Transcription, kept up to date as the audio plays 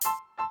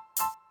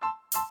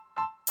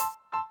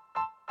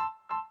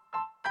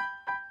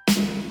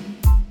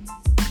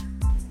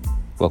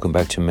Welcome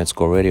back to Med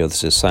School Radio.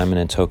 This is Simon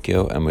in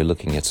Tokyo, and we're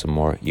looking at some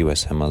more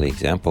USMLE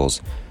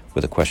examples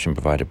with a question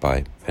provided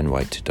by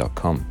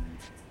penwhite.com.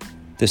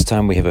 This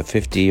time we have a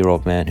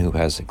 50-year-old man who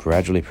has a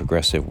gradually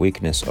progressive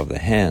weakness of the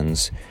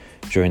hands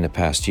during the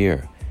past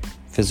year.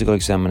 Physical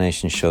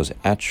examination shows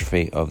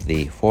atrophy of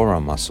the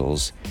forearm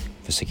muscles,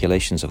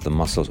 fasciculations of the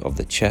muscles of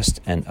the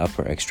chest and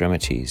upper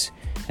extremities,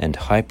 and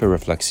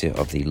hyperreflexia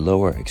of the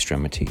lower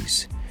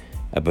extremities.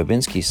 A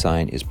Babinski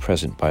sign is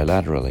present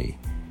bilaterally,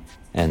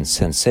 and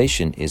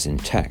sensation is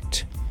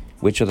intact.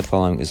 Which of the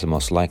following is the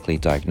most likely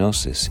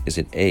diagnosis? Is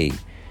it A,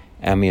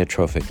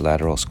 amyotrophic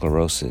lateral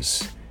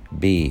sclerosis,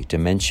 B,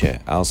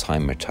 dementia,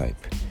 Alzheimer type,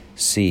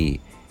 C,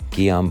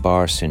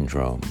 Guillain-Barré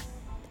syndrome,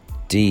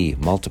 D,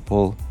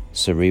 multiple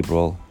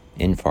cerebral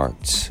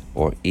infarcts,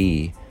 or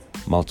E,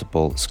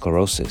 multiple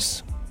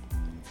sclerosis?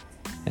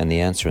 And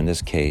the answer in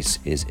this case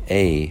is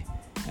A,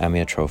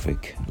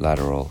 amyotrophic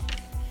lateral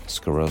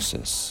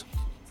sclerosis.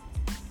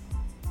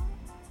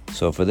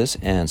 So for this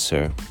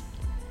answer,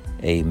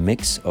 a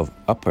mix of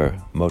upper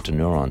motor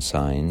neuron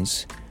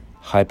signs,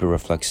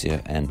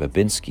 hyperreflexia and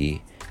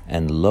Babinski,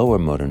 and lower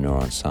motor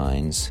neuron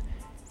signs,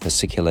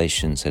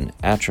 fasciculations and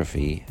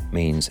atrophy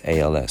means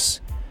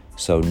ALS.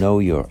 So know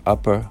your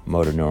upper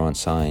motor neuron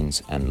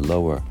signs and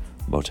lower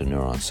motor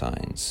neuron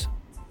signs.